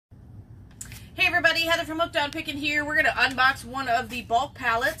Hey everybody, Heather from Pickin here. We're going to unbox one of the bulk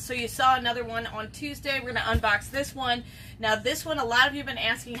pallets. So you saw another one on Tuesday. We're going to unbox this one. Now this one, a lot of you have been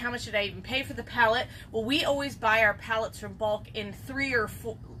asking how much did I even pay for the pallet. Well, we always buy our pallets from bulk in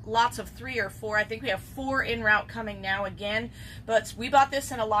lots of 3 or 4. I think we have 4 en route coming now again. But we bought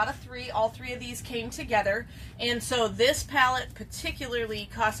this in a lot of 3. All 3 of these came together. And so this pallet particularly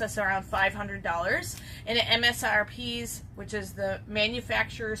cost us around $500. And it MSRPs, which is the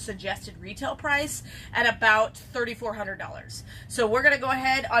manufacturer's suggested retail price, at about $3,400. So we're going to go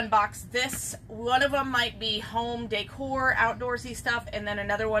ahead, unbox this. One of them might be home decor, outdoorsy stuff, and then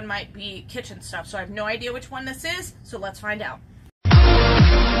another one might be kitchen stuff. So I have no idea which one this is, so let's find out.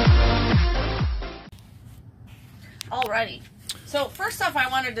 Alrighty. So first off, I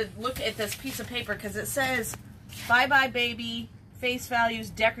wanted to look at this piece of paper because it says Bye Bye Baby, Face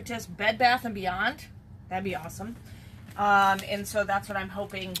Values, Decoratives, Bed Bath & Beyond. That'd be awesome. And so that's what I'm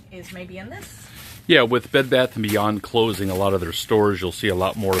hoping is maybe in this. Yeah, with Bed Bath & Beyond closing a lot of their stores, you'll see a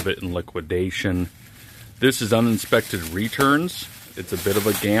lot more of it in liquidation. This is uninspected returns. It's a bit of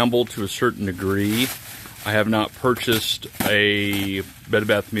a gamble to a certain degree. I have not purchased a Bed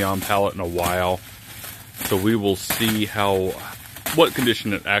Bath & Beyond pallet in a while, so we will see what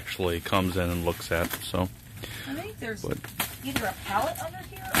condition it actually comes in and looks at. So I think there's either a pallet under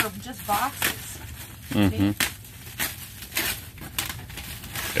here or just boxes. Mm-hmm.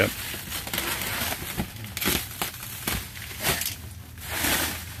 Yep.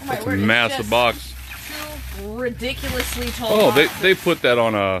 Oh my That's word, a massive box. Two ridiculously tall Oh, boxes. they put that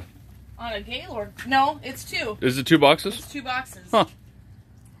on a... On a Gaylord. No, it's 2. Is it 2 boxes? It's 2 boxes. Huh.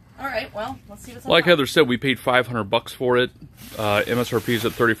 Alright, well, let's see what's on Like top. Heather said, we paid $500 for it. MSRP is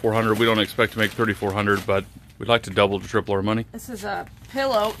at $3,400. We don't expect to make $3,400, but we'd like to double to triple our money. This is a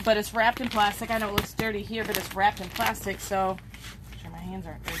pillow, but it's wrapped in plastic. I know it looks dirty here, but it's wrapped in plastic, so make sure my hands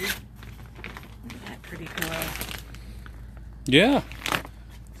aren't dirty. Look at that pretty pillow. Yeah.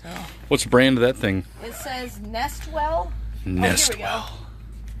 So What's the brand of that thing? it says Nestwell. Nestwell. Oh, here we go.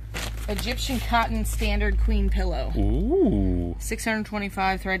 Egyptian cotton standard queen pillow. Ooh.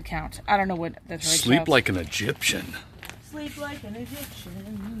 625 thread count. I don't know what the thread Sleep count. like an Egyptian. Sleep like an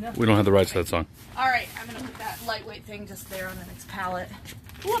Egyptian. We don't have the rights to that song. Alright, I'm going to put that lightweight thing just there on the next pallet.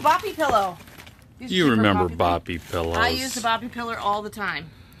 Ooh, a boppy pillow. You remember boppy pillows. I use the boppy pillow all the time.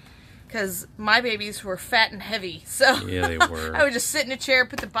 Because my babies were fat and heavy. So Yeah, they were. I would just sit in a chair,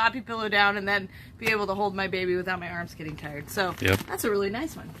 put the boppy pillow down, and then be able to hold my baby without my arms getting tired. So Yep. That's a really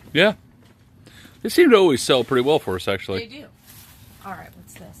nice one. Yeah. They seem to always sell pretty well for us, actually. They do. Alright,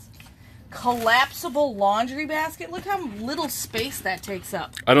 what's this? Collapsible laundry basket. Look how little space that takes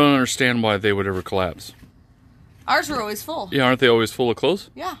up. I don't understand why they would ever collapse. Ours are always full. Yeah, aren't they always full of clothes?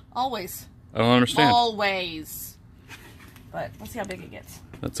 Yeah, always. I don't understand. Always. But let's see how big it gets.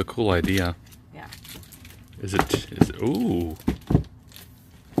 That's a cool idea. Yeah. Is it, ooh.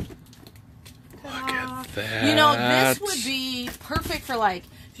 Look at that. You know, this would be perfect for, like,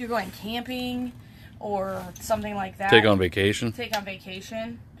 if you're going camping or something like that. Take on vacation. Take on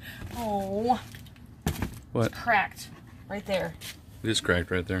vacation. Oh. What? It's cracked. Right there. It is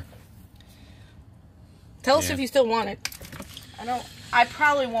cracked right there. Tell us if you still want it. I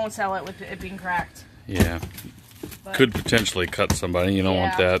probably won't sell it with it being cracked. Yeah. But Could potentially cut somebody. You don't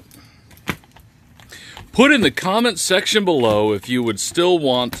want Yeah. that. Put in the comment section below if you would still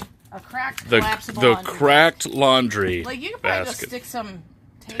want a cracked, the collapsible laundry cracked laundry Like, you could probably just basket. stick some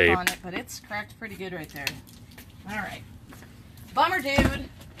tape on it, but it's cracked pretty good right there. Alright. Bummer, dude.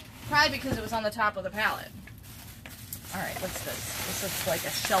 Probably because it was on the top of the pallet. Alright, what's this? This looks like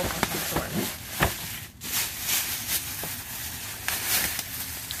a shelf of some sort.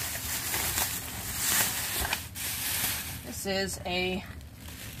 This is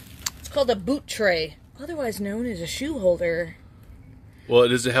it's called a boot tray, otherwise known as a shoe holder. Well,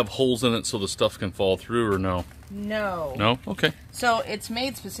 does it have holes in it so the stuff can fall through, or no? No. No? Okay. So it's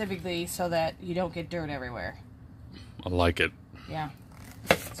made specifically so that you don't get dirt everywhere. I like it. Yeah.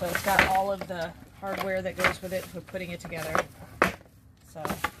 So it's got all of the hardware that goes with it for putting it together. So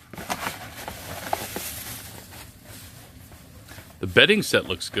The bedding set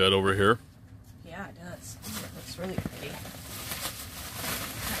looks good over here. yeah, it does. Ooh, it looks really pretty.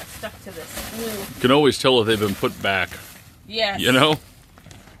 Kind of stuck to this glue. You can always tell if they've been put back. Yes. You know?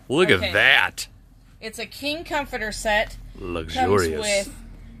 Look Okay. at that. It's a king comforter set. Luxurious. Comes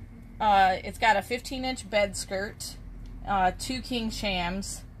with it's got a 15-inch bed skirt, 2 king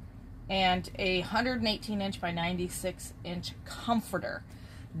shams, and a 118-inch by 96-inch comforter.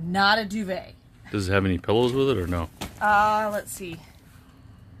 Not a duvet. Does it have any pillows with it or no? Let's see.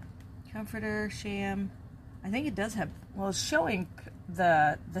 Comforter, sham. I think it does have, well, it's showing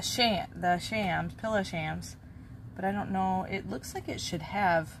the shams, pillow shams, but I don't know. It looks like it should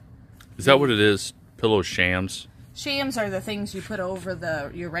have. Is that what it is? Pillow shams? Shams are the things you put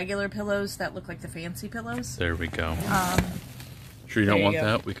over your regular pillows that look like the fancy pillows. There we go. Sure you don't want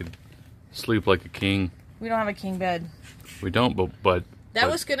that? We could sleep like a king. We don't have a king bed. We don't, but that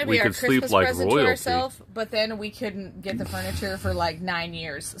was going to be our Christmas present to ourselves, but then we couldn't get the furniture for like 9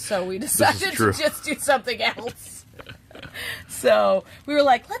 years, so we decided to just do something else. So we were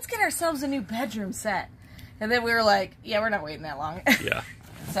like, let's get ourselves a new bedroom set. And then we were like, yeah, we're not waiting that long. Yeah.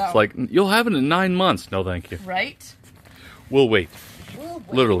 So, it's like, you'll have it in 9 months. No, thank you. Right? We'll wait. We'll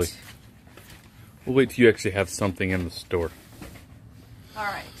wait. Literally. We'll wait till you actually have something in the store. All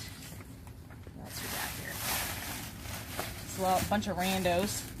right. What else we got here? It's a bunch of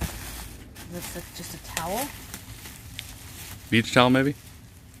randos. This just a towel. Beach towel, maybe?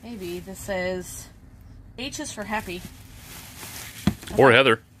 Maybe. This says H is for happy. Or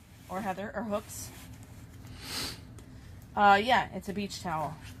Heather. Or Heather. Or hooks. Yeah, it's a beach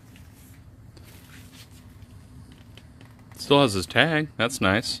towel. Still has his tag. That's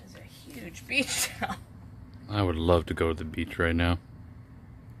nice. It's a huge beach towel. I would love to go to the beach right now.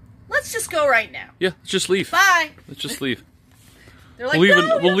 Let's just go right now. Yeah, let's just leave. Bye. Let's just leave. They're like,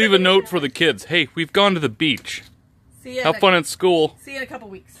 we'll leave a note for the kids. Hey, we've gone to the beach. See you. Have fun at school. See you in a couple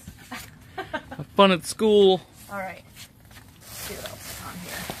weeks. Have fun at school. All right. Let's see what else is on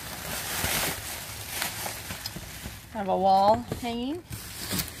here. I have a wall hanging.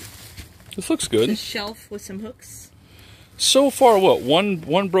 This looks good. It's a shelf with some hooks. So far, what?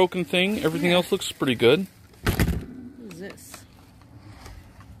 One broken thing. Everything else looks pretty good. What is this?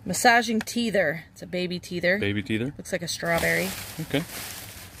 Massaging teether. It's a baby teether. Baby teether. Looks like a strawberry. Okay.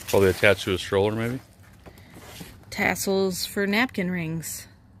 Probably attached to a stroller, maybe. Tassels for napkin rings.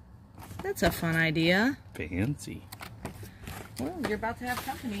 That's a fun idea. Fancy. Well, you're about to have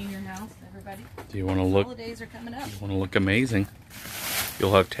company in your house, everybody. Do you want to look? Holidays are coming up. You want to look amazing?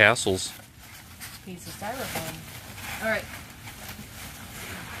 You'll have tassels. Piece of styrofoam. All right.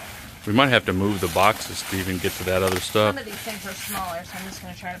 We might have to move the boxes to even get to that other stuff. Some of these things are smaller, so I'm just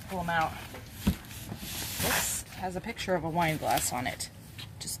going to try to pull them out. This has a picture of a wine glass on it.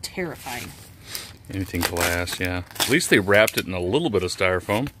 Just terrifying. Anything glass, yeah. At least they wrapped it in a little bit of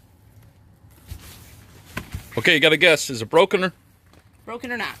styrofoam. Okay, you got to guess. Is it broken or?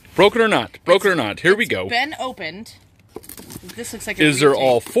 Broken or not? Broken or not? Broken or not? Here we go. It's been opened. This looks like a Is there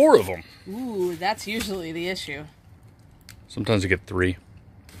all 4 of them? Ooh, that's usually the issue. Sometimes you get 3.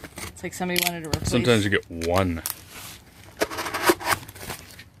 It's like somebody wanted to replace. Sometimes you get 1.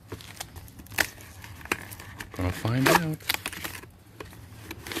 Gonna find out.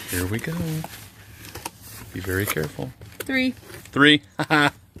 Here we go. Be very careful. 3. 3. Haha.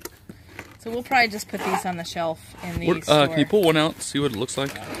 So we'll probably just put these on the shelf in the store. Can you pull one out and see what it looks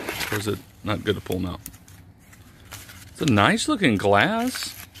like? Or is it not good to pull them out? It's a nice looking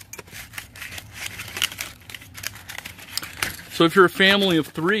glass. So if you're a family of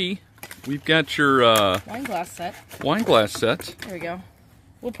 3, we've got your wine glass set. Wine glass set. There we go.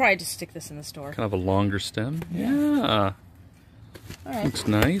 We'll probably just stick this in the store. Kind of a longer stem. Yeah. All right. Looks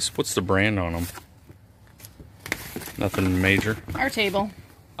nice. What's the brand on them? Nothing major. Our table.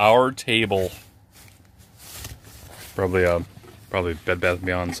 Our table. Probably Bed Bath &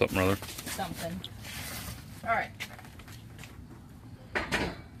 Beyond something or other. Something. All right.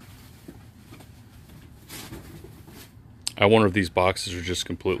 I wonder if these boxes are just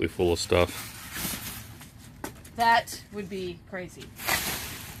completely full of stuff. That would be crazy.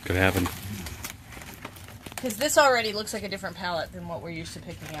 Could happen. Because this already looks like a different palette than what we're used to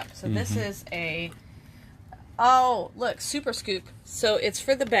picking up. So this is a... Oh, look, Super Scoop. So it's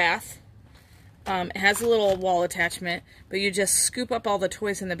for the bath. It has a little wall attachment, but you just scoop up all the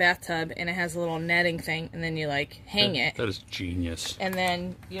toys in the bathtub, and it has a little netting thing, and then you, like, hang it. That is genius. And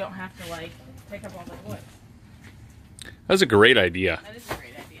then you don't have to, like, pick up all the toys. That's a great idea. That is a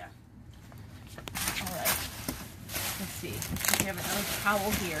great idea. All right. Let's see. We have another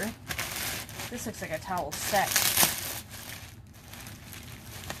towel here. This looks like a towel set.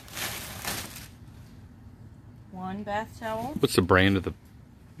 One bath towel. What's the brand of the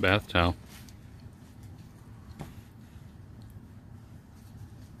bath towel?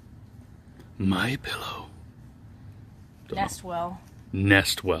 My Pillow. Nestwell.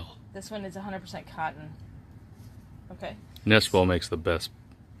 Nestwell. This one is 100% cotton. Okay. Nestwell makes the best.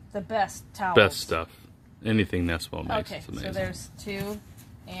 The best towels. Best stuff. Anything Nestwell makes. Okay, It's amazing. so there's 2,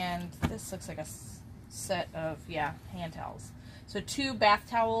 and this looks like a set of, hand towels. So 2 bath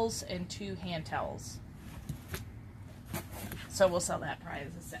towels and 2 hand towels. So we'll sell that probably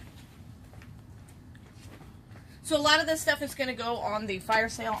as a set. So a lot of this stuff is going to go on the fire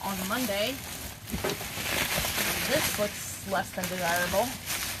sale on Monday. This looks less than desirable.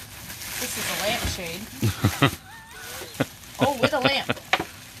 This is a lampshade. Oh, with a lamp.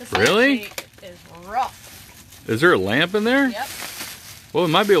 This really? lampshade is rough. Is there a lamp in there? Yep. Well, we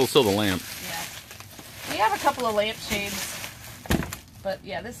might be able to sell the lamp. Yeah. We have a couple of lampshades. But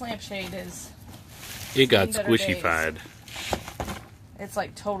yeah, this lampshade is... It got squishy-fied. It's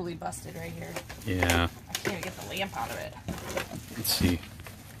like totally busted right here. Yeah. I can't even get the lamp out of it. Let's see.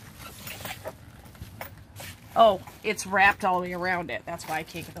 Oh, it's wrapped all the way around it. That's why I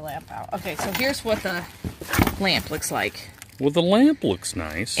can't get the lamp out. Okay, so here's what the lamp looks like. Well, the lamp looks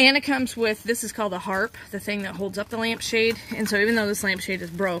nice. And it comes with, this is called a harp, the thing that holds up the lampshade. And so even though this lampshade is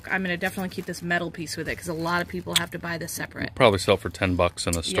broke, I'm going to definitely keep this metal piece with it because a lot of people have to buy this separate. Probably sell for $10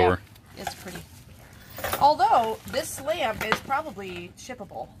 in the store. Yeah, it's pretty. Although, this lamp is probably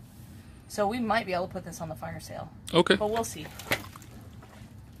shippable. So we might be able to put this on the fire sale. Okay. But we'll see.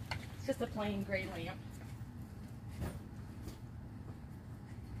 It's just a plain gray lamp.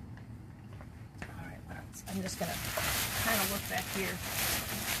 Alright, I'm just going to kind of look back here.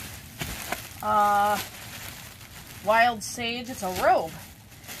 Wild sage, it's a robe.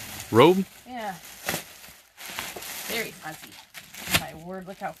 Robe? Yeah. Very fuzzy. Oh my word,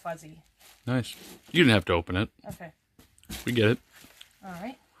 look how fuzzy. Nice. You didn't have to open it. Okay. We get it.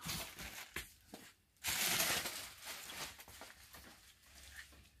 Alright.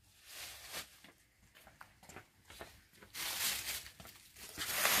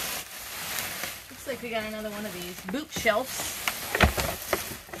 Looks like we got another one of these boot shelves.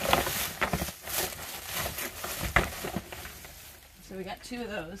 So we got 2 of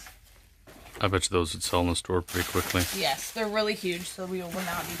those. I bet you those would sell in the store pretty quickly. Yes, they're really huge, so we will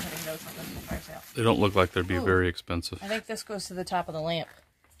not be putting those on the fire sale. They don't look like they'd be very expensive. I think this goes to the top of the lamp.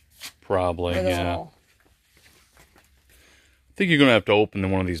 Probably, yeah. Wall. I think you're going to have to open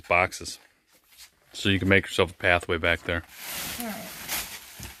one of these boxes so you can make yourself a pathway back there. All right.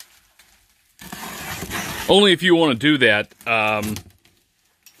 Only if you want to do that. I'm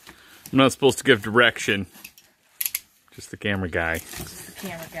not supposed to give direction. Just the camera guy. Just the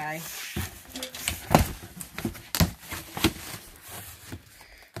camera guy.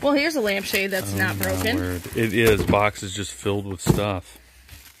 Well, here's a lampshade that's not broken. Word. It is. Box is just filled with stuff.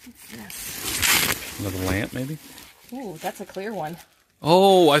 What's this? Another lamp, maybe? Ooh, that's a clear one.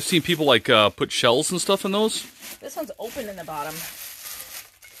 Oh, I've seen people like put shells and stuff in those. This one's open in the bottom.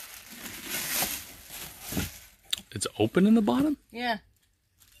 It's open in the bottom? Yeah.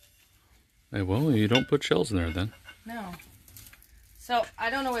 Hey, well, you don't put shells in there then. No. So, I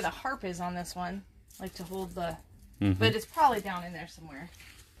don't know where the harp is on this one. Like to hold the... But it's probably down in there somewhere.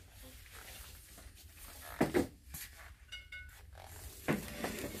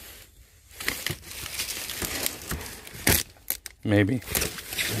 Maybe.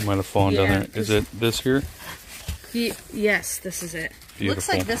 It might have fallen down there. Is it this here? Yes, this is it. Beautiful. Looks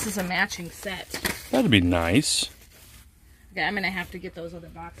like this is a matching set. That'd be nice. Okay, I'm going to have to get those other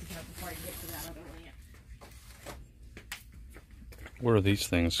boxes out before I get to that other lamp. What are these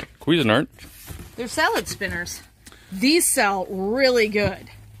things? Cuisinart? They're salad spinners. These sell really good.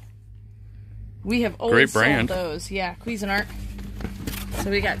 We have always sold those. Yeah, Cuisinart. So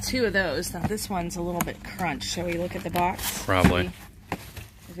we got 2 of those. Now this one's a little bit crunched. Shall we look at the box? Probably. See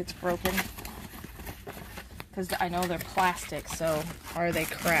if it's broken. Because I know they're plastic, so are they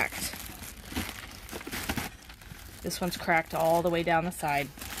cracked? This one's cracked all the way down the side.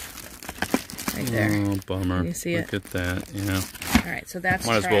 Right there. Oh, bummer. You see it? Look at that, yeah. Alright, so that's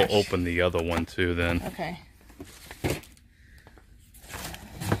Might trash. as well open the other one too then. Okay.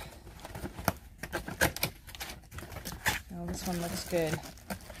 Oh, this one looks good.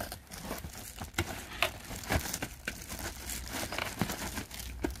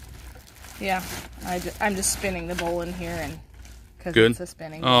 Yeah, I'm just spinning the bowl in here and because it's a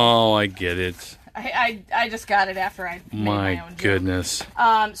spinning bowl. Oh, I get it. I just got it after I made my own goodness.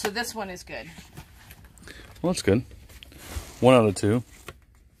 So this one is good. Well, that's good. 1 out of 2.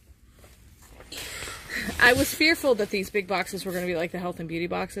 I was fearful that these big boxes were going to be like the health and beauty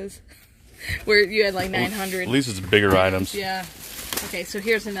boxes, where you had like 900. At least it's bigger items. Yeah. Okay, so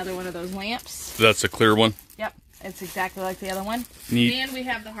here's another one of those lamps. That's a clear one? Yep, it's exactly like the other one. Neat. And we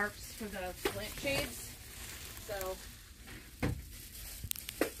have the harps for the lampshades. So. There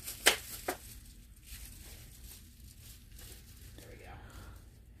we go.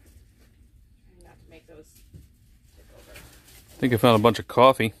 Not to make those tip over. I think I found a bunch of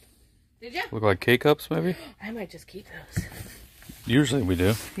coffee. Did you? Look like K-cups, maybe? I might just keep those. Usually we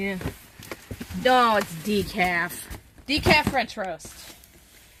do. Yeah. No, it's decaf. Decaf French roast.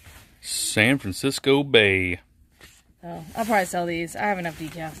 San Francisco Bay. So I'll probably sell these. I have enough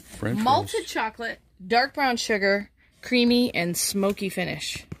decaf. French Malted roast. chocolate, dark brown sugar, creamy, and smoky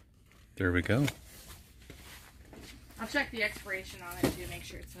finish. There we go. I'll check the expiration on it to make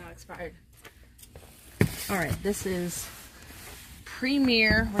sure it's not expired. Alright, this is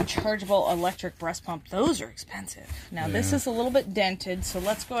Premier Rechargeable Electric Breast Pump. Those are expensive. Now this is a little bit dented, so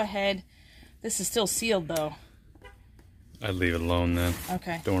let's go ahead. This is still sealed though. I'd leave it alone then.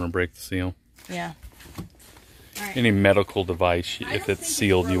 Okay. Don't want to break the seal. Yeah. Right. Any medical device, if it's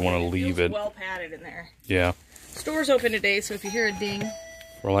sealed, you want to leave it. Well padded in there. Yeah. Store's open today, so if you hear a ding,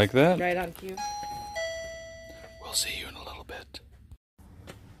 Or like that. right on cue. We'll see you in a little bit.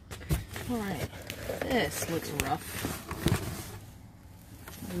 Alright. This looks rough.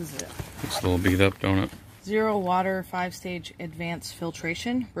 What is it? It's a little beat up, don't it? Zero water, 5-stage advanced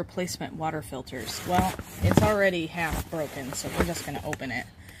filtration, replacement water filters. Well, it's already half broken, so we're just going to open it.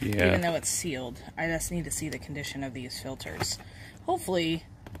 Yeah. Even though it's sealed. I just need to see the condition of these filters. Hopefully,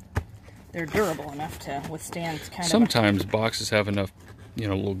 they're durable enough to withstand kind Sometimes boxes have enough, you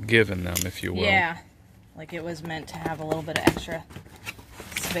know, a little give in them, if you will. Yeah. Like it was meant to have a little bit of extra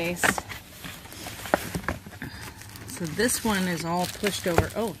space. So this one is all pushed over.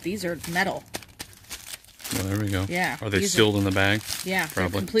 Oh, these are metal. Well, there we go. Yeah. Are they sealed in the bag? Yeah,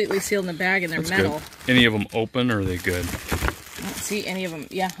 Probably. they're completely sealed in the bag and they're That's metal. good. Any of them open, or are they good? I don't see any of them.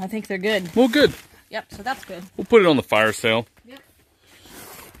 Yeah, I think they're good. Well, good. Yep, so that's good. We'll put it on the fire sale. Yep.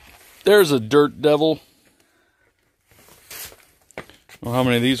 There's a Dirt Devil. Well, how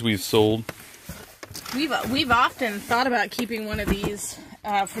many of these we've sold? We've often thought about keeping one of these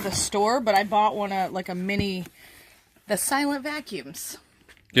for the store, but I bought one like a mini, the silent vacuums.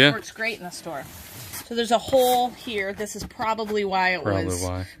 Yeah. Works great in the store. So there's a hole here. This is probably why it was. Probably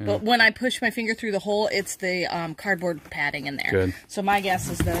why. Yeah. But when I push my finger through the hole, it's the cardboard padding in there. Good. So my guess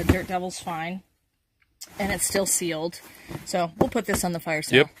is the Dirt Devil's fine, and it's still sealed. So we'll put this on the fire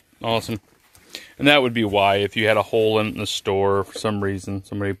sale. Yep. Awesome. And that would be why, if you had a hole in the store for some reason,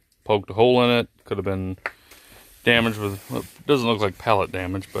 somebody poked a hole in it, could have been damaged with, well, it doesn't look like pallet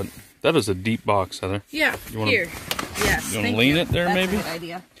damage, but that is a deep box, Heather. Yeah, You wanna, here. Yes, You want thank to lean you. it there, That's maybe? a good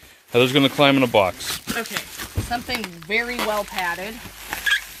idea. Heather's going to climb in a box. Okay, something very well padded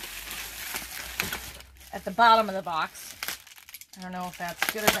at the bottom of the box. I don't know if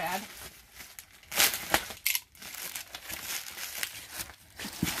that's good or bad.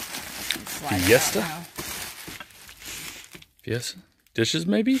 Fiesta? Yes. Dishes,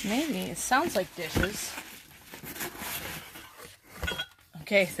 maybe? Maybe. It sounds like dishes.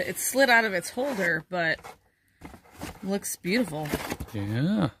 Okay, so it slid out of its holder, but looks beautiful.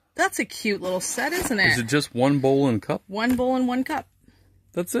 Yeah. That's a cute little set, isn't it? Is it just one bowl and cup? One bowl and one cup.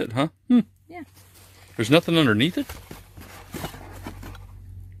 That's it, huh? Yeah. There's nothing underneath it?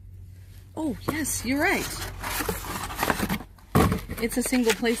 Oh, yes, you're right. It's a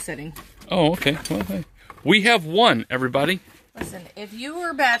single place setting. Oh, okay. Well, hey. We have one, everybody. Listen, if you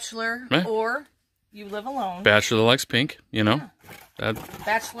were a bachelor or you live alone. Bachelor likes pink, you know. Yeah.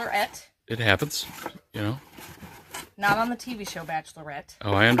 Bachelorette. It happens, you know. Not on the TV show Bachelorette.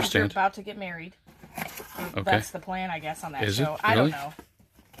 Oh, I understand. They're about to get married. Okay. That's the plan, I guess, on that Is show. it? I don't Really? know.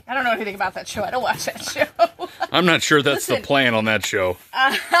 I don't know anything about that show. I don't watch that show. I'm not sure that's Listen. the plan on that show.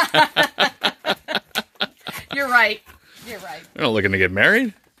 You're right. You're right. They're not looking to get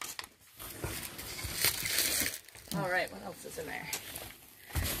married. All right, what else is in there?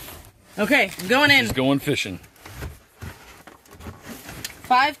 Okay, I'm going in. He's going fishing.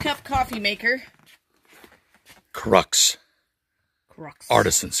 5-cup coffee maker. Crux. Crux.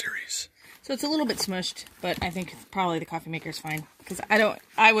 Artisan series. So it's a little bit smushed, but I think probably the coffee maker's fine. Because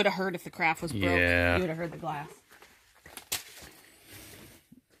I would have heard if the craft was broke. Yeah. You would have heard the glass.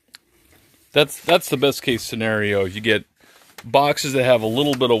 That's the best case scenario. You get boxes that have a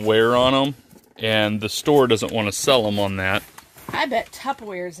little bit of wear on them, and the store doesn't want to sell them on that. I bet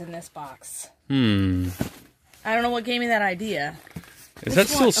Tupperware's in this box. I don't know what gave me that idea. Is that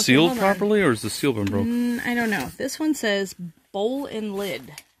still Okay, sealed hold on. properly, or is the seal been broken? I don't know. This one says bowl and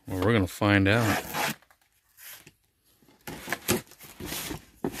lid. Well, we're going to find out.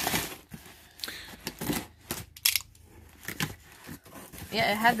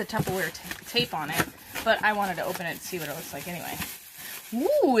 Yeah, it had the Tupperware tape on it, but I wanted to open it and see what it looks like anyway.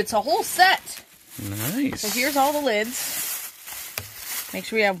 Ooh, it's a whole set. Nice. So here's all the lids. Make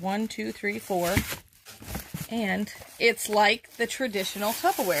sure we have 1, 2, 3, 4. And it's like the traditional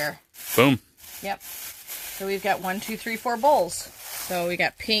Tupperware. Boom. Yep. So we've got 1, 2, 3, 4 bowls. So we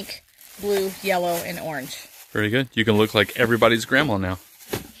got pink, blue, yellow, and orange. Very good. You can look like everybody's grandma now.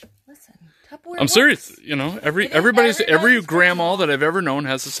 Listen, Tupperware. I'm serious. You know, every grandma that I've ever known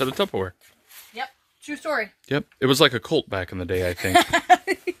has a set of Tupperware. Yep. True story. Yep. It was like a cult back in the day, I think.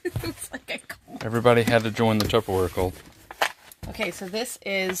 It was like a cult. Everybody had to join the Tupperware cult. Okay, so this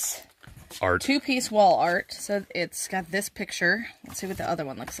is Art. 2-piece wall art. So it's got this picture. Let's see what the other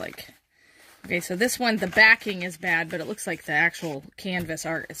one looks like. Okay, so this one, the backing is bad, but it looks like the actual canvas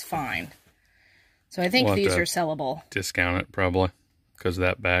art is fine. So I think We'll these are sellable. Discount it, probably, because of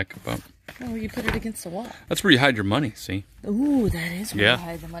that back. But Oh, you put it against the wall. that's where you hide your money, see? Ooh, that is where Yeah. you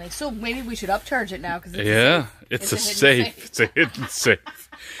hide the money. So maybe we should upcharge it now, because it's Yeah, a it's a hidden safe. It's a hidden safe.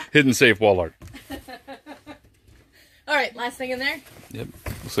 Hidden safe wall art. All right, last thing in there. Yep.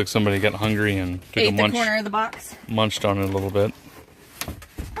 Looks like somebody got hungry and took Ate a the munch. corner of the box. Munched on it a little bit.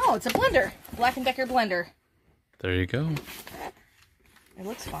 Oh, it's a blender. Black & Decker blender. There you go. It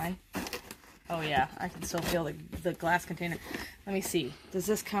looks fine. Oh yeah, I can still feel the glass container. Let me see. Does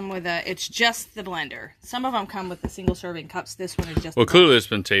this come with a... It's just the blender. Some of them come with the single serving cups. This one is just Well, the clearly it's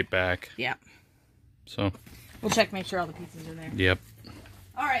been taped back. Yeah. So. We'll check, make sure all the pieces are there. Yep.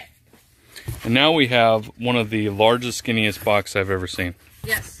 All right. And now we have one of the largest, skinniest boxes I've ever seen.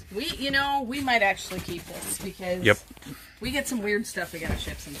 Yes. We might actually keep this because Yep. we get some weird stuff we gotta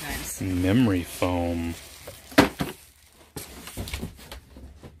ship sometimes. Memory foam.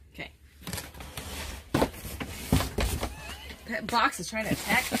 Okay. That box is trying to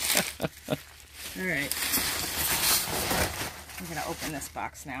attack me. All right. I'm gonna open this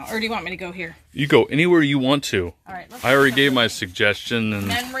box now. Or do you want me to go here? You go anywhere you want to. All right. Let's I already gave my suggestion. And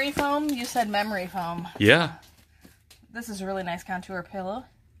memory foam. You said memory foam. yeah. This is a really nice contour pillow.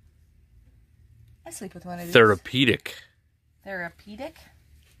 I sleep with one of these. Therapeutic. Therapeutic?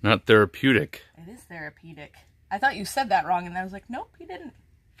 Not therapeutic. It is therapeutic. I thought you said that wrong, and I was like, nope, you didn't.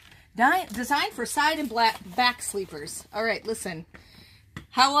 Designed for side and back sleepers. All right, listen.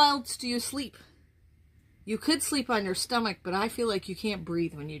 How else do you sleep? You could sleep on your stomach, but I feel like you can't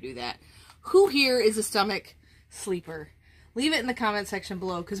breathe when you do that. Who here is a stomach sleeper? Leave it in the comment section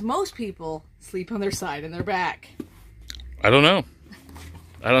below, because most people sleep on their side and their back. I don't know.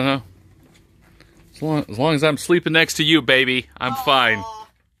 I don't know. As long as I'm sleeping next to you, baby, I'm fine.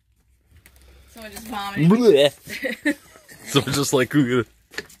 Someone just vomited. So just like... Are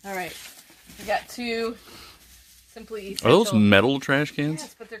All right. We got two Simply Essential. those metal trash cans?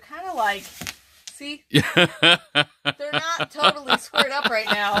 Yes, but they're kind of like... See? Yeah. They're not totally squared up right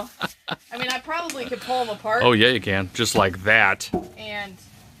now. I mean, I probably could pull them apart. Oh, yeah, you can. Just like that. And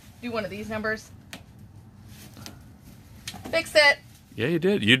do one of these numbers. Fixed it. Yeah, you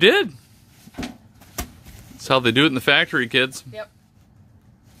did. You did. That's how they do it in the factory, kids. Yep.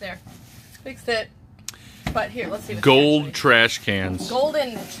 There. Fixed it. But here, let's see. Gold trash cans.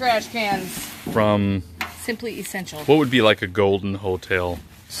 Golden trash cans. From... Simply Essential. What would be like a golden hotel?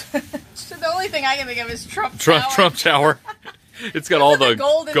 So the only thing I can think of is Trump Tower. It's got all the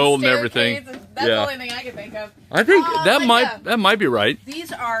gold and everything. That's the only thing I can think of. I think that might be right.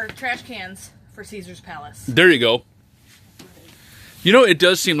 These are trash cans for Caesar's Palace. There you go. You know, it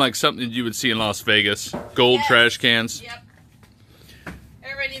does seem like something you would see in Las Vegas. Gold trash cans. Yep.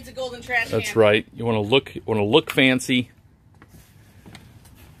 Everybody needs a golden trash can. That's right. You want to look fancy.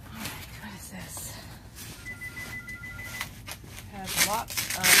 What is this? It has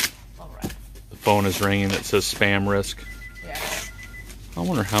lots of... All right. The phone is ringing. It says spam risk. Yes. I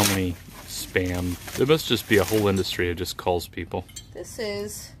wonder how many spam. There must just be a whole industry that just calls people. This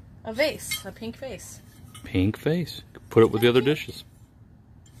is a vase, a pink vase. Pink face. Put it with the other dishes.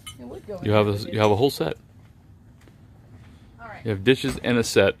 It would go in You have a whole set. All right. You have dishes and a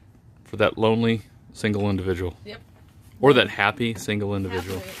set for that lonely single individual. Yep. Or that happy single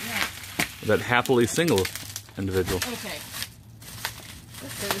individual. Happily, That happily single individual. Okay.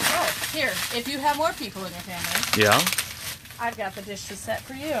 This is, here, if you have more people in your family, Yeah? I've got the dishes set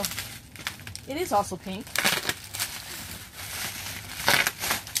for you. It is also pink.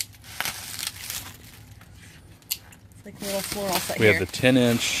 It's like a little floral set We here. have the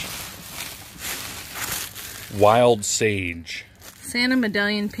 10-inch Wild Sage. Santa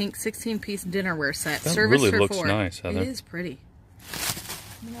Medallion pink 16-piece dinnerware set. That Service really for looks 4. nice, Heather. It is pretty.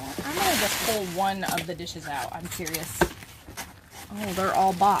 You know what? I'm going to just pull one of the dishes out. I'm curious. Oh, they're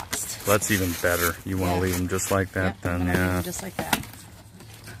all boxed. That's even better. You want to leave them just like that, Yep, I'm then, gonna leave yeah. them just like that.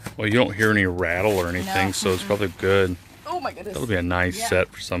 Well, you don't hear any rattle or anything, No. so it's probably good. Oh my goodness. That'll be a nice set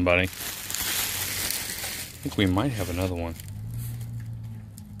for somebody. I think we might have another one.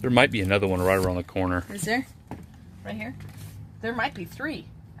 There might be another one right around the corner. Is there? Right here? There might be 3.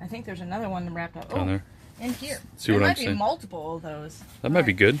 I think there's another one wrapped up. Down there. In here. See there what I'm might be saying? multiple of those. That might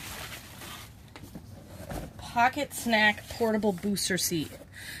be good. Pocket snack portable booster seat.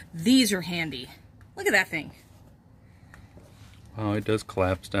 These are handy. Look at that thing. Oh, it does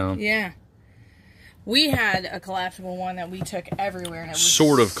collapse down. Yeah. We had a collapsible one that we took everywhere, and it was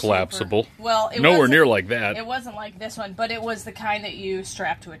sort of collapsible. Well, it nowhere wasn't, near like that. It wasn't like this one, but it was the kind that you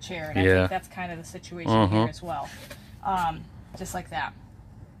strap to a chair, and I Yeah. think that's kind of the situation here as well. Just like that.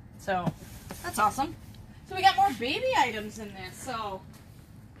 So that's awesome. So we got more baby items in this. So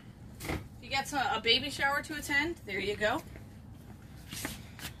you got a baby shower to attend. There you go.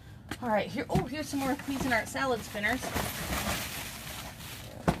 All right, here. Oh, here's some more Cuisinart salad spinners.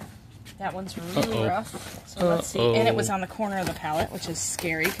 That one's really rough. So let's see. And it was on the corner of the pallet, which is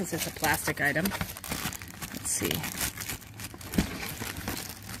scary because it's a plastic item. Let's see.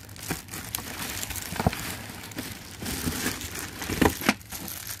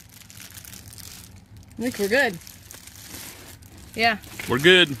 I think we're good. Yeah. We're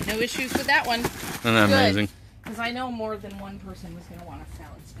good. No issues with that one. Isn't that amazing? Because I know more than one person was going to want a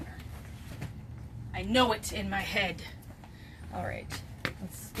salad spinner. I know it in my head. All right.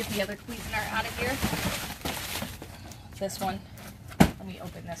 Let's get the other Cuisinart out of here. This one. Let me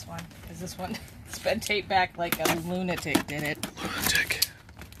open this one. Because this one has been taped back like a lunatic did it. Lunatic.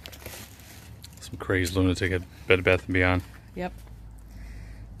 Some crazed lunatic at Bed Bath & Beyond. Yep.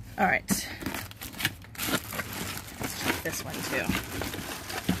 All right. Let's check this one too.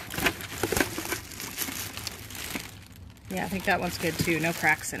 Yeah, I think that one's good too. No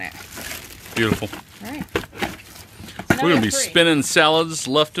cracks in it. Beautiful. All right. We're going to be spinning salads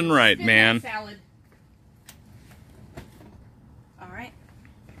left and right, man. Salad. All right.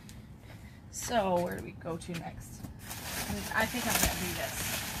 So, where do we go to next? I think I'm going to do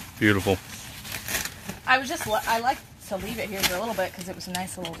this. Beautiful. I like to leave it here for a little bit because it was a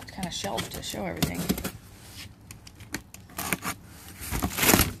nice little kind of shelf to show everything.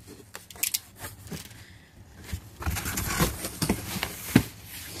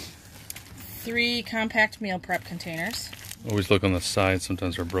 Three compact meal prep containers. Always look on the sides.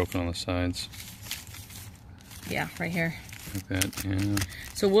 Sometimes they're broken on the sides. Yeah, right here. Like that, yeah.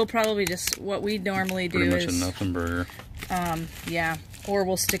 So we'll probably just, what we normally do is... Pretty much a nothing burger. Yeah. Or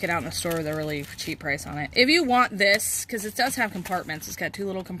we'll stick it out in the store with a really cheap price on it. If you want this, because it does have compartments. It's got two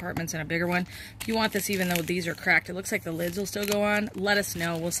little compartments and a bigger one. If you want this, even though these are cracked, it looks like the lids will still go on. Let us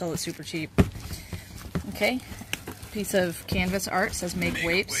know. We'll sell it super cheap. Okay. Piece of canvas art. Says make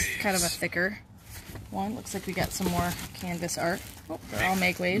waves. Kind of a thicker one. Looks like we got some more canvas art. Oh, they're all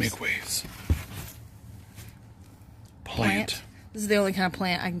make waves. Make waves. Plant. This is the only kind of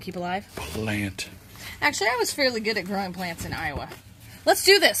plant I can keep alive. Plant. Actually, I was fairly good at growing plants in Iowa. Let's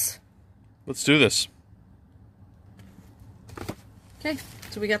do this. Let's do this. Okay,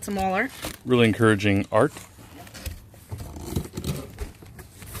 so we got some wall art. Really encouraging art.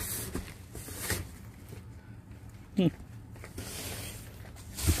 What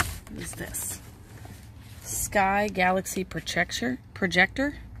is this? Sky Galaxy projector?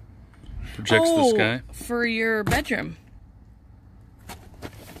 Projects the sky. For your bedroom.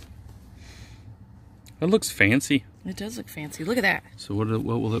 That looks fancy. It does look fancy. Look at that. So what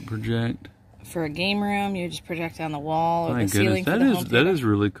will it project? For a game room, you just project on the wall or My the ceiling. goodness, that is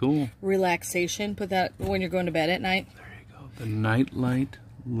really cool. Relaxation. Put that when you're going to bed at night. There you go. The night light.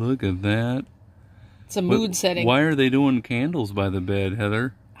 Look at that. It's a mood setting. Why are they doing candles by the bed,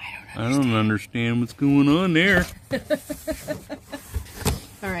 Heather? I don't understand what's going on there.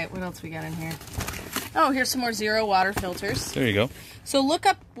 All right, what else we got in here? Oh, here's some more zero water filters. There you go. So look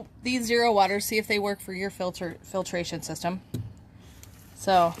up these zero waters, see if they work for your filtration system.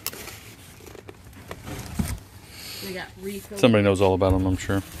 So we got refill. Somebody knows all about them, I'm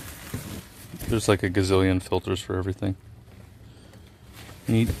sure. There's like a gazillion filters for everything.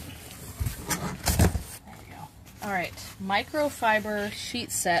 Neat. There you go. All right, microfiber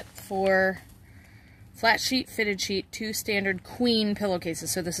sheet set for flat sheet, fitted sheet, 2 standard queen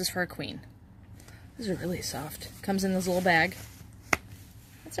pillowcases. So this is for a queen. These are really soft. Comes in this little bag.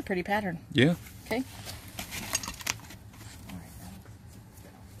 That's a pretty pattern. Yeah. Okay.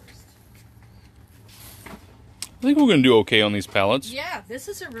 I think we're going to do okay on these pallets. Yeah, this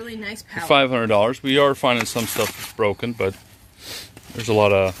is a really nice pallet. For $500. We are finding some stuff that's broken, but there's a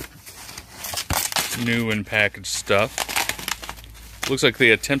lot of new and packaged stuff. Looks like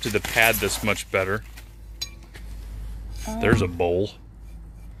they attempted to pad this much better. There's a bowl.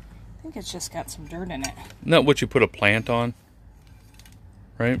 I think it's just got some dirt in it. Isn't that what you put a plant on?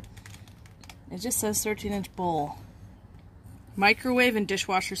 Right? It just says 13-inch bowl. Microwave and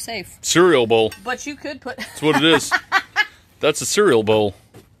dishwasher safe. Cereal bowl. But you could put... That's what it is. That's a cereal bowl.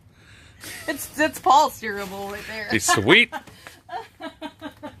 It's Paul's cereal bowl right there. It's sweet.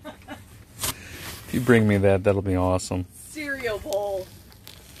 If you bring me that, that'll be awesome. Cereal bowl.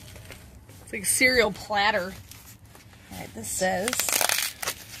 It's like a cereal platter. Alright, this says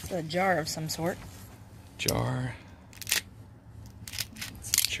it's a jar of some sort. jar.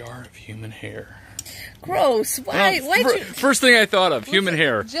 It's a jar of human hair. Gross. Why? First thing I thought of, human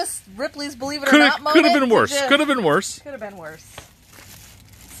hair. Just Ripley's Believe It or Not moment. Could have been worse. Could have been worse. Could have been worse.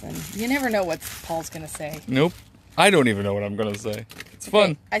 Listen, you never know what Paul's going to say. Nope. I don't even know what I'm going to say. It's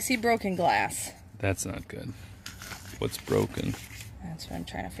fun. I see broken glass. That's not good. What's broken? That's what I'm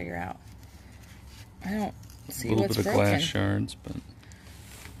trying to figure out. I don't see a little what's bit of broken. glass shards, but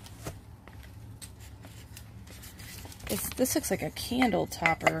this looks like a candle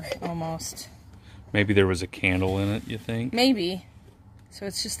topper almost. maybe there was a candle in it, you think? Maybe. So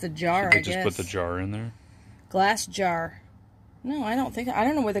it's just the jar, Should they I guess. just put the jar in there? Glass jar. No, I don't think. I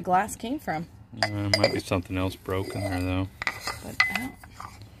don't know where the glass came from. Might be something else broken there, though. But I don't.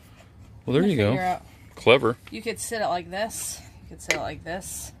 Well, there you go. Out. Clever. You could sit it like this. You could sit it like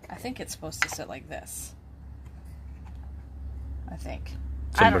this. I think it's supposed to sit like this. I think.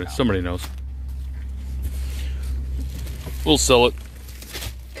 Somebody knows. We'll sell it.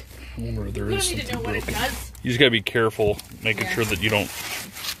 I wonder if there You is don't need to know something what it broken. does. You just gotta be careful, making sure that you don't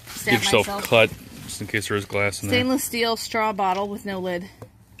Stab get yourself myself. cut, just in case there is glass in there. Stainless steel straw bottle with no lid.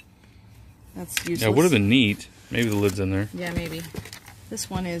 That's useless. Yeah, would have been neat. Maybe the lid's in there. Yeah, maybe. This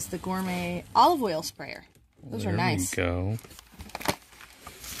one is the gourmet olive oil sprayer. Those are nice. There we go.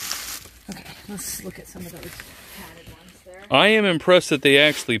 Okay, let's look at some of those padded ones there. I am impressed that they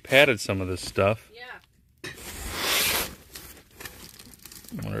actually padded some of this stuff. Yeah.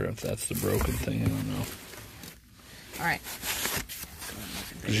 I wonder if that's the broken thing. I don't know. All right.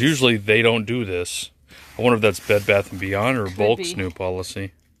 Because usually they don't do this. I wonder if that's Bed Bath & Beyond or Bulk's be. new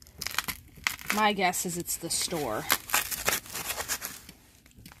policy. My guess is it's the store.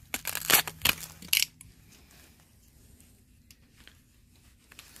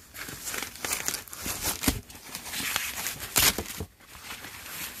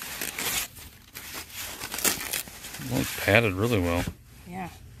 Well, it's padded really well. Yeah.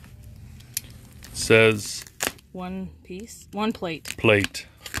 It says... One piece? One plate. Plate.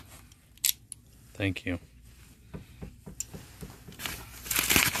 Thank you.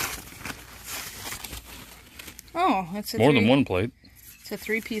 Oh, it's More than one plate. It's a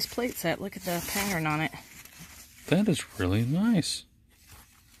 3-piece plate set. Look at the pattern on it. That is really nice.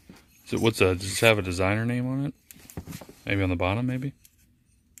 So does it have a designer name on it? Maybe on the bottom, maybe?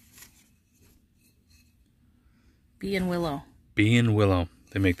 Bee and Willow. Bee and Willow.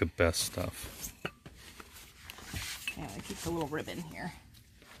 They make the best stuff. Yeah, they keep the little ribbon here.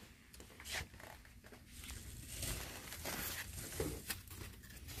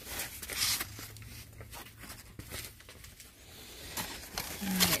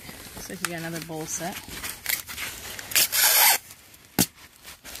 Alright, looks like we got another bowl set.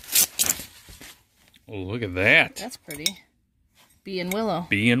 Oh, look at that. That's pretty. Bee and Willow.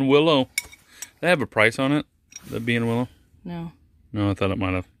 Bee and Willow. They have a price on it? The Bee and Willow? No. No, I thought it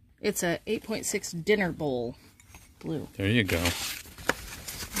might have. It's a 8.6 dinner bowl. Blue. There you go.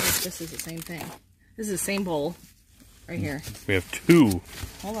 This is the same thing. This is the same bowl. Right here. We have two.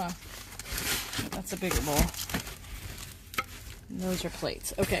 Hold on. That's a bigger bowl. And those are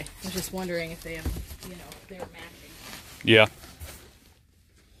plates. Okay. I was just wondering if they have, if they were matching. Yeah.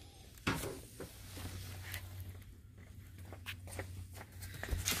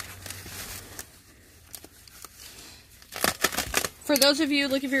 For those of you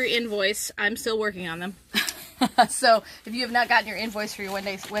looking for your invoice, I'm still working on them. So if you have not gotten your invoice for your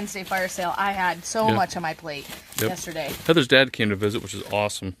Wednesday fire sale, I had so much on my plate yesterday. Heather's dad came to visit, which is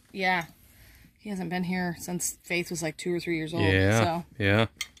awesome. Yeah. He hasn't been here since Faith was like 2 or 3 years old. Yeah. So. Yeah.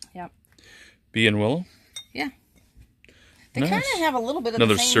 Yep. Bee and Willow? Yeah. They Nice. kind of have a little bit of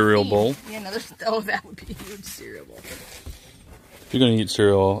Another the same cereal theme. bowl. Yeah, that would be a huge cereal bowl. If you're going to eat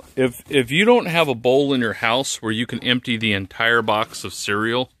cereal, if you don't have a bowl in your house where you can empty the entire box of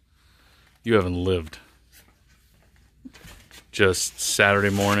cereal, you haven't lived. Just Saturday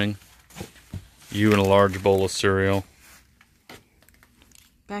morning, you and a large bowl of cereal.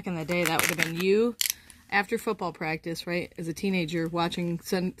 Back in the day, that would have been you after football practice, right? As a teenager, watching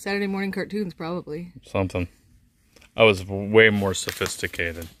Saturday morning cartoons, probably. Something. I was way more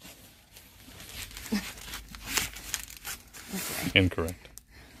sophisticated. Okay. Incorrect.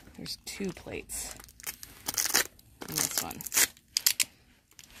 There's 2 plates in this one.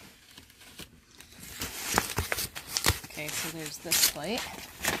 Okay, so there's this plate.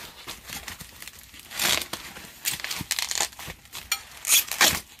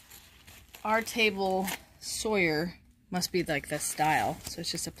 Our table Sawyer must be like this style, so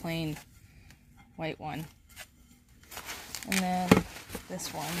it's just a plain white one. And then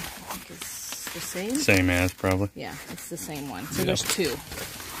this one, I think is the same. Same as, probably. Yeah, it's the same one. So there's 2.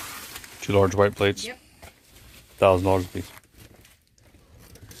 2 large white plates. Yep. $1,000 a piece.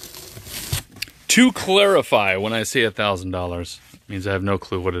 To clarify, when I say $1,000, it means I have no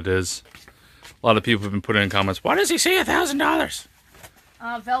clue what it is. A lot of people have been putting in comments, why does he say $1,000?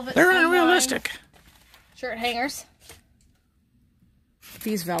 Velvet. They're unrealistic. Shirt hangers.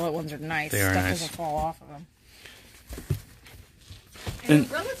 These velvet ones are nice. They are Stuff nice. doesn't fall off of them.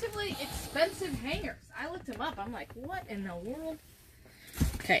 And relatively expensive hangers. I looked them up. I'm like, what in the world?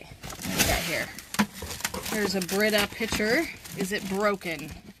 Okay, what do we got here? There's a Brita pitcher. Is it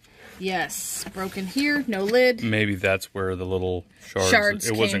broken? Yes, broken here, no lid. Maybe that's where the little shards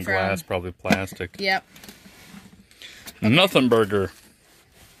it wasn't came glass, from. probably plastic. Yep. Okay. Nothing burger.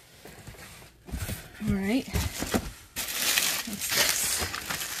 All right. What's this?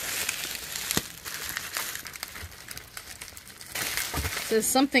 It says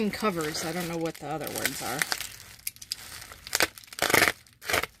something covers. I don't know what the other words are.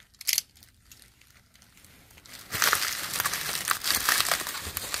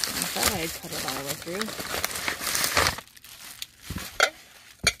 I thought I'd cut it all the way through.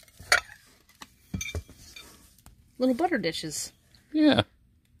 Little butter dishes. Yeah.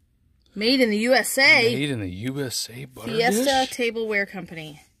 Made in the USA. Made in the USA butter Fiesta dish. Tableware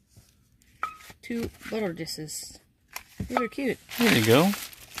Company. 2 butter dishes. These are cute. There you go.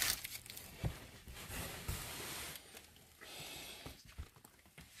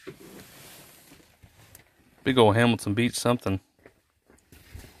 Big old Hamilton Beach something.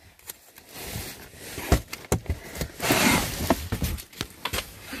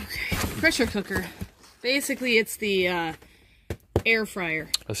 Okay. Pressure cooker. Basically, it's the air fryer.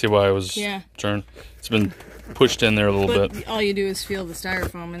 I see why I was turned. It's been pushed in there a little bit. All you do is feel the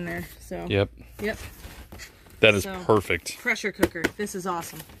styrofoam in there. So. Yep. Yep. That is perfect. Pressure cooker. This is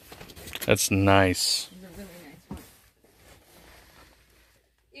awesome. That's nice. It's a really nice one.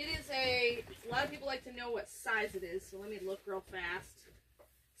 It is a lot of people like to know what size it is, so let me look real fast.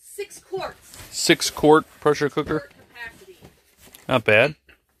 6 quarts. 6-quart pressure cooker. Quart capacity. Not bad.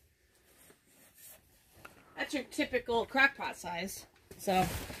 That's your typical crockpot size. So,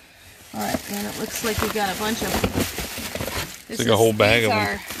 all right, and it looks like we've got a bunch of. It's like a whole bag of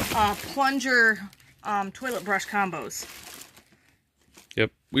them. These are plunger toilet brush combos.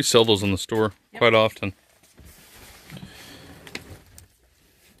 Yep, we sell those in the store quite often.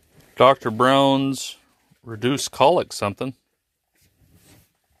 Dr. Brown's reduced colic something.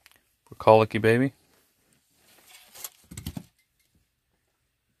 For colicky baby.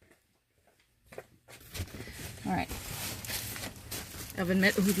 All right. Oven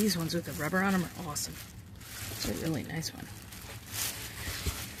mitt. Ooh, these ones with the rubber on them are awesome. It's a really nice one.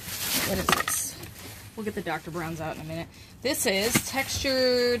 What is this? We'll get the Dr. Brown's out in a minute. This is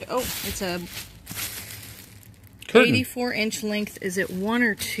textured. Oh, it's a 84-inch length. Is it 1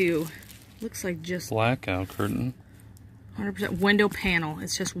 or 2? Looks like just blackout curtain. 100% window panel.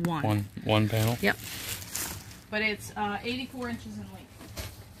 It's just one. One panel. Yep. But it's 84 inches in length.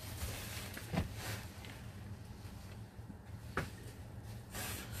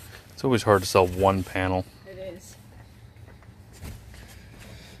 It's always hard to sell one panel. It is.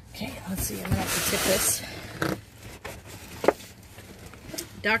 Okay, let's see. I'm gonna have to tip this.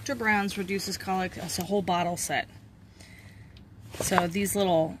 Dr. Brown's reduces colic. It's a whole bottle set. So these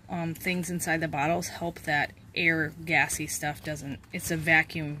little things inside the bottles help that air, gassy stuff doesn't. It's a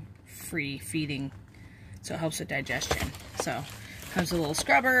vacuum-free feeding, so it helps with digestion. So comes with a little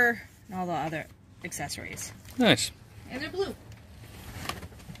scrubber and all the other accessories. Nice. And they're blue.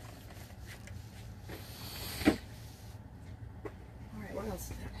 Alright, what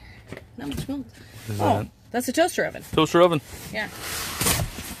else is there? Not much milk. What is that? That's a toaster oven. Toaster oven. Yeah.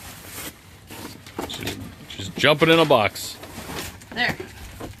 She's jumping in a box. There.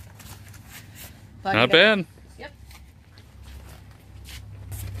 Not bad. Yep.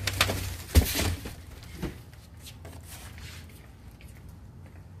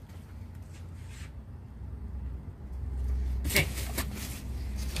 Okay.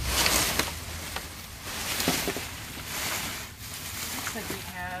 Looks like we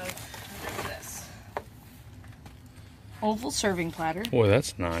have, what is this? Oval serving platter. Boy,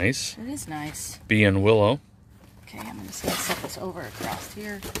 that's nice. It is nice. Bee and willow. Okay, I'm just going to set this over across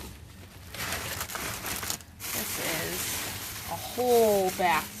here. This is a whole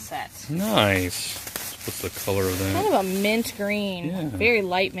bath set. Nice. What's the color of that? Kind of a mint green. Yeah. Very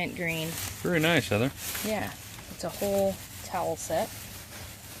light mint green. Very nice, Heather. Yeah. It's a whole towel set.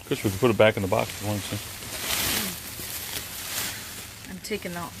 Of course, we can put it back in the box if you want to. I'm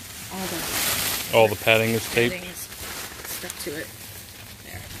taking out all the padding is taped. Stuck to it.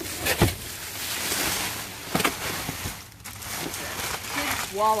 There.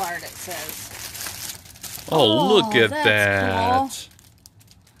 Kids wall art, it says. Oh, look at that's that.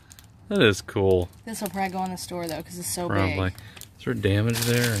 Cool. That is cool. This will probably go in the store though because it's so Probably. big. Is there damage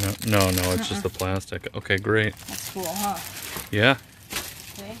there? Or no, it's just the plastic. Okay, great. That's cool, huh? Yeah.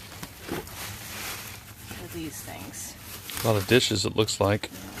 Okay. What are these things? A lot of dishes, it looks like.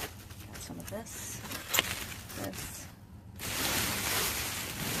 Got some of this.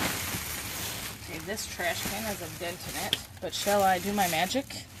 Okay, this trash can has a dent in it. But shall I do my magic?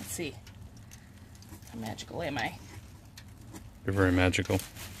 Let's see. How magical am I? You're very magical.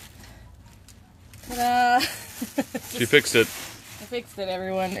 Ta-da! She fixed it. I fixed it,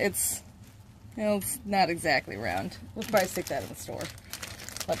 everyone. It's, you know, it's not exactly round. We'll probably stick that in the store.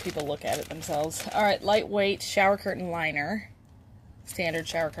 Let people look at it themselves. Alright, lightweight shower curtain liner. Standard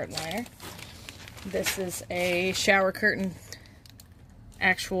shower curtain liner. This is a shower curtain,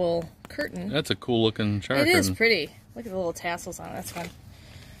 actual curtain. That's a cool looking shower curtain. It is pretty. Look at the little tassels on it. That's fun.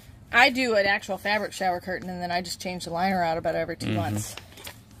 I do an actual fabric shower curtain, and then I just change the liner out about every 2 months.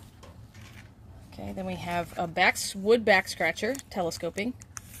 Okay, then we have a wood back scratcher, telescoping.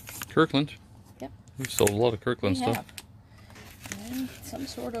 Kirkland. Yep. We've sold a lot of Kirkland We stuff. have. And some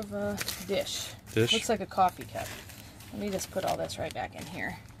sort of a dish. Dish? Looks like a coffee cup. Let me just put all this right back in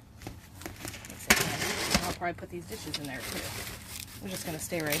here. I'll probably put these dishes in there too. We're just going to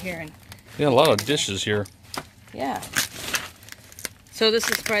stay right here. And Yeah, a lot of dishes here. yeah. So this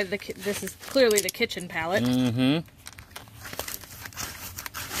is probably this is clearly the kitchen palette. Mm-hmm.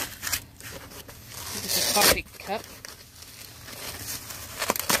 This is a coffee cup.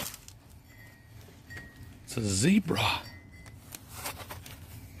 It's a zebra.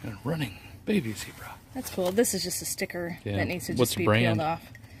 A running baby zebra. That's cool. This is just a sticker that needs to What's just the be brand? peeled off.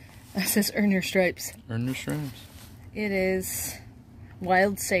 It says Earn Your Stripes. Earn your stripes. It is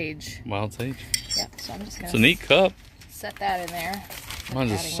Wild Sage. Wild Sage. Yep, so I'm just going It's a neat cup. set that in there.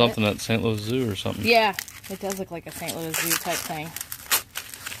 Mine's just something at St. Louis Zoo or something. Yeah, it does look like a St. Louis Zoo type thing.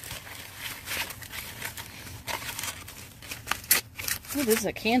 Oh, this is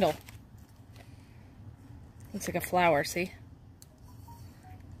a candle. Looks like a flower, see?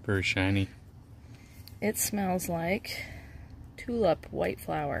 Very shiny. It smells like tulip white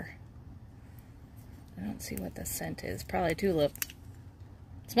flower. I don't see what the scent is. Probably tulip.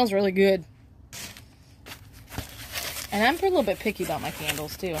 It smells really good. And I'm a little bit picky about my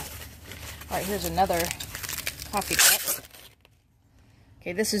candles too. Alright, here's another coffee cup.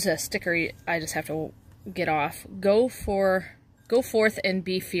 Okay, this is a sticker I just have to get off. Go forth and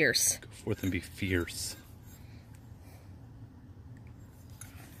be fierce. Go forth and be fierce.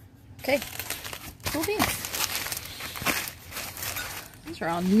 Okay, cool beans. These are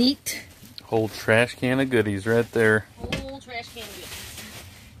all neat. Whole trash can of goodies right there. Whole trash can of goodies.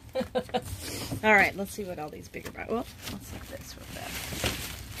 Alright, let's see what all these bigger boxes. Well, let's look at this real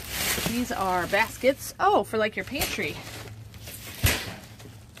fast. These are baskets. Oh, for like your pantry.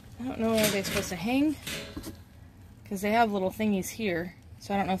 I don't know where they're supposed to hang. Because they have little thingies here.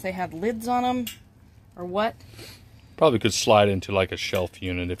 So I don't know if they have lids on them or what. Probably could slide into like a shelf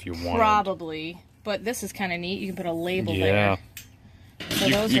unit if you wanted. Probably. But this is kind of neat. You can put a label there. So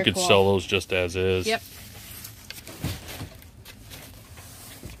those you are could cool. sell those just as is. Yep.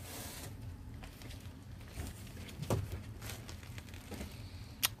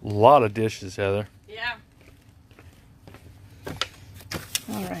 A lot of dishes, Heather. Yeah.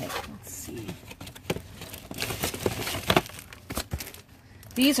 All right, let's see.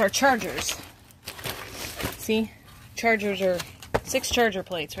 These are chargers. See? Chargers are 6 charger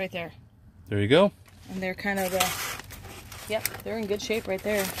plates right there. There you go. And they're kind of, yep, they're in good shape right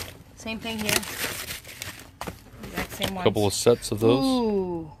there. Same thing here. Exact same ones. Couple of sets of those.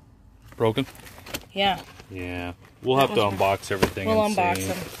 Ooh. Broken? Yeah. Yeah. We'll have to unbox everything. We'll and unbox see.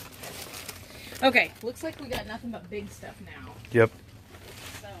 them. Okay, looks like we got nothing but big stuff now. Yep.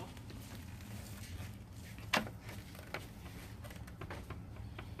 So.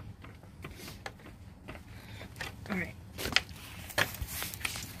 All right.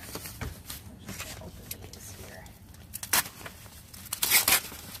 Just gonna open these here.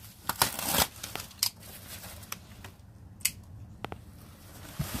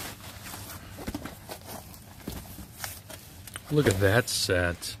 Look at that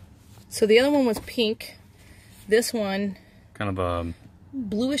set. So the other one was pink. This one, Kind of a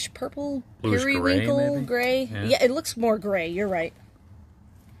bluish purple, Bluish gray, periwinkle maybe? gray. Yeah. Yeah, it looks more gray. You're right.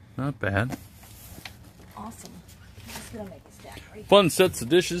 not bad. Awesome. I'm just gonna make a stack right Fun sets of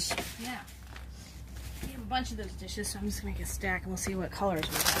dishes. here. Yeah. We have a bunch of those dishes, so I'm just gonna make a stack and we'll see what colors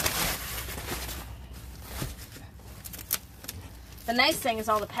we have. The nice thing is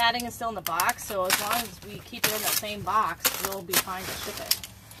all the padding is still in the box, so as long as we keep it in the same box, we'll be fine to ship it.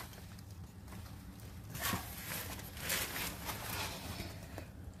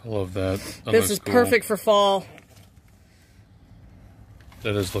 I love that. This is cool. Perfect for fall.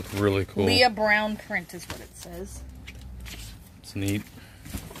 That does look really cool. Leah Brown print is what it says. It's neat.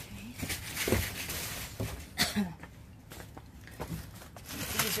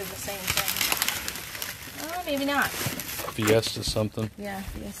 These are the same thing. Oh, maybe not. Fiesta something. Yeah,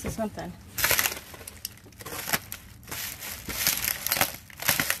 Fiesta something.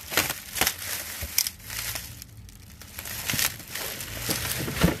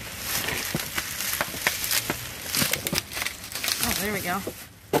 There we go.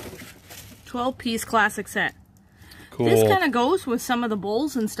 12-piece classic set. Cool. This kind of goes with some of the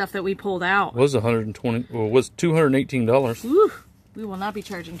bowls and stuff that we pulled out. It was $120. Well, it was $218. Woo. We will not be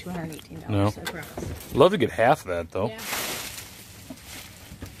charging $218. No. I promise. Love to get half of that though. Yeah.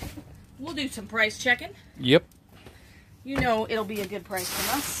 We'll do some price checking. Yep. You know it'll be a good price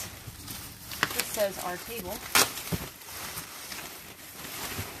from us. This says our table.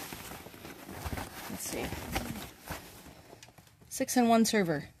 Let's see. 6-in-1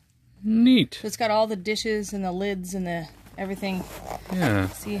 server. Neat. So it's got all the dishes and the lids and the everything. Yeah.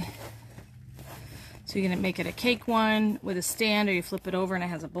 See? So you're going to make it a cake one with a stand, or you flip it over and it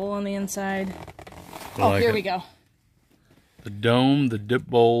has a bowl on the inside. Oh, here we go. The dome, the dip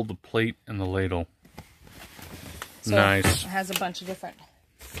bowl, the plate, and the ladle. So nice. It has a bunch of different.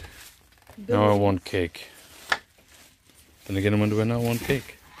 Now I want cake. Then again, when do I not want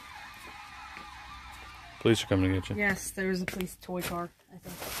cake? Police are coming to get you. Yes, there's a police toy car, I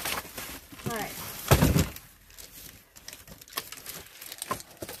think. Alright.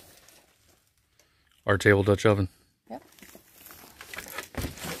 Our table Dutch oven. Yep.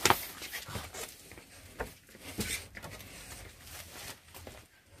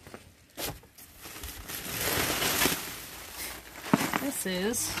 This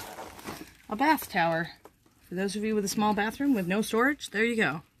is a bath tower. For those of you with a small bathroom with no storage, there you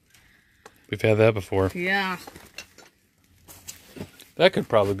go. We've had that before. Yeah. That could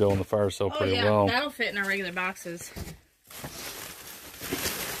probably go in the fire cell pretty well. That'll fit in our regular boxes.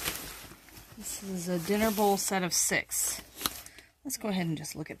 This is a dinner bowl set of 6. Let's go ahead and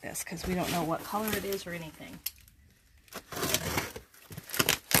just look at this because we don't know what color it is or anything.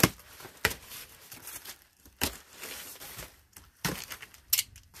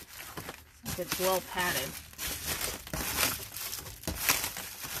 Like it's well padded.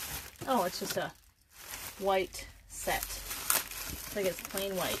 Oh, it's just a white set. It's like it's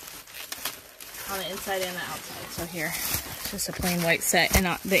plain white on the inside and the outside. So here, it's just a plain white set, and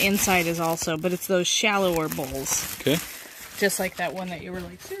the inside is also, but it's those shallower bowls. Okay. Just like that one that you were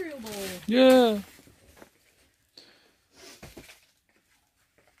like, cereal bowl. Yeah.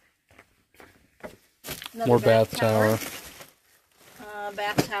 Another more bath tower.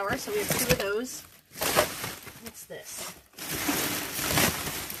 Bath tower, so we have 2 of those. What's this?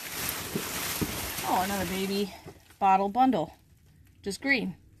 Oh, another baby bottle bundle. Just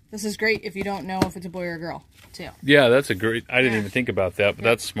green. This is great if you don't know if it's a boy or a girl, too. Yeah, that's a great... I didn't even think about that, but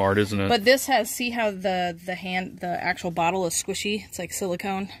that's smart, isn't it? But this has... See how the actual bottle is squishy? It's like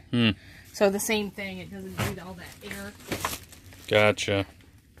silicone. So the same thing. It doesn't need all that air. Gotcha.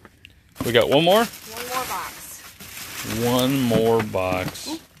 We got one more? One more box. One more box.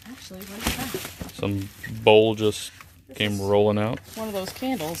 Ooh, actually, what is that? Some bowl just came rolling out. One of those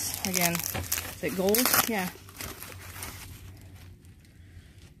candles. Again, is it gold? Yeah.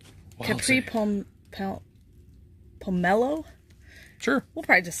 Capri Pomelo? Sure. We'll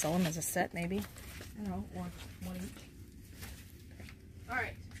probably just sell them as a set, maybe. I don't know, or one each.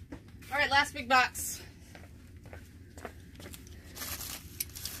 Alright. Alright, last big box.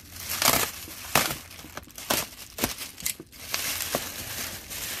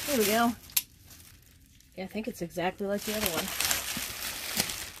 There we go. Yeah, I think it's exactly like the other one.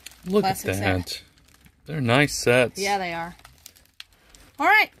 Look at that. Set. They're nice sets. Yeah, they are.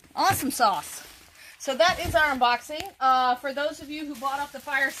 Alright, awesome sauce. So that is our unboxing. For those of you who bought off the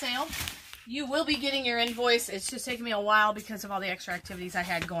fire sale, you will be getting your invoice. It's just taking me a while because of all the extra activities I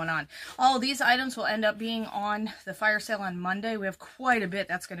had going on. All of these items will end up being on the fire sale on Monday. We have quite a bit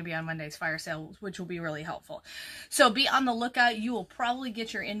that's going to be on Monday's fire sale, which will be really helpful. So be on the lookout. You will probably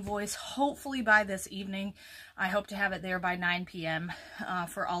get your invoice hopefully by this evening. I hope to have it there by 9 p.m.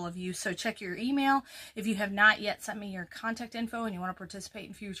 For all of you. So check your email. If you have not yet sent me your contact info and you want to participate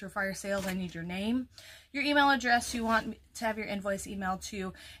in future fire sales, I need your name, your email address you want to have your invoice emailed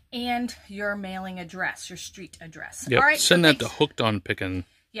to, and your mailing address, your street address. Yep. All right, send that to hookedonpickin.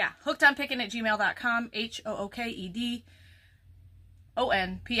 Yeah, hookedonpickin@gmail.com, hookedonpickin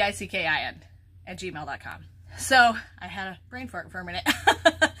 @gmail.com. So I had a brain fart for a minute.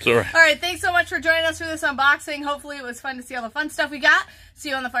 Sorry. All right, thanks so much for joining us for this unboxing. Hopefully it was fun to see all the fun stuff we got. See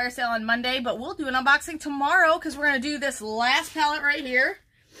you on the fire sale on Monday, but we'll do an unboxing tomorrow because we're going to do this last pallet right here.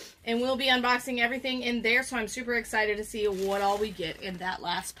 And we'll be unboxing everything in there, so I'm super excited to see what all we get in that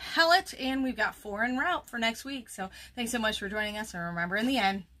last pallet. And we've got 4 en route for next week. So thanks so much for joining us, and remember, in the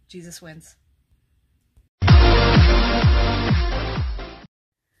end, Jesus wins.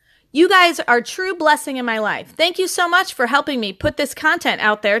 You guys are a true blessing in my life. Thank you so much for helping me put this content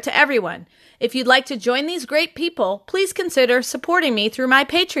out there to everyone. If you'd like to join these great people, please consider supporting me through my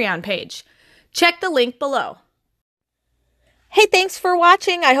Patreon page. Check the link below. Hey, thanks for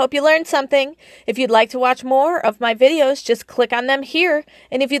watching. I hope you learned something. If you'd like to watch more of my videos, just click on them here.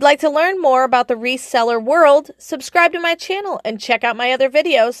 And if you'd like to learn more about the reseller world, subscribe to my channel and check out my other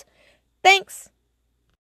videos. Thanks.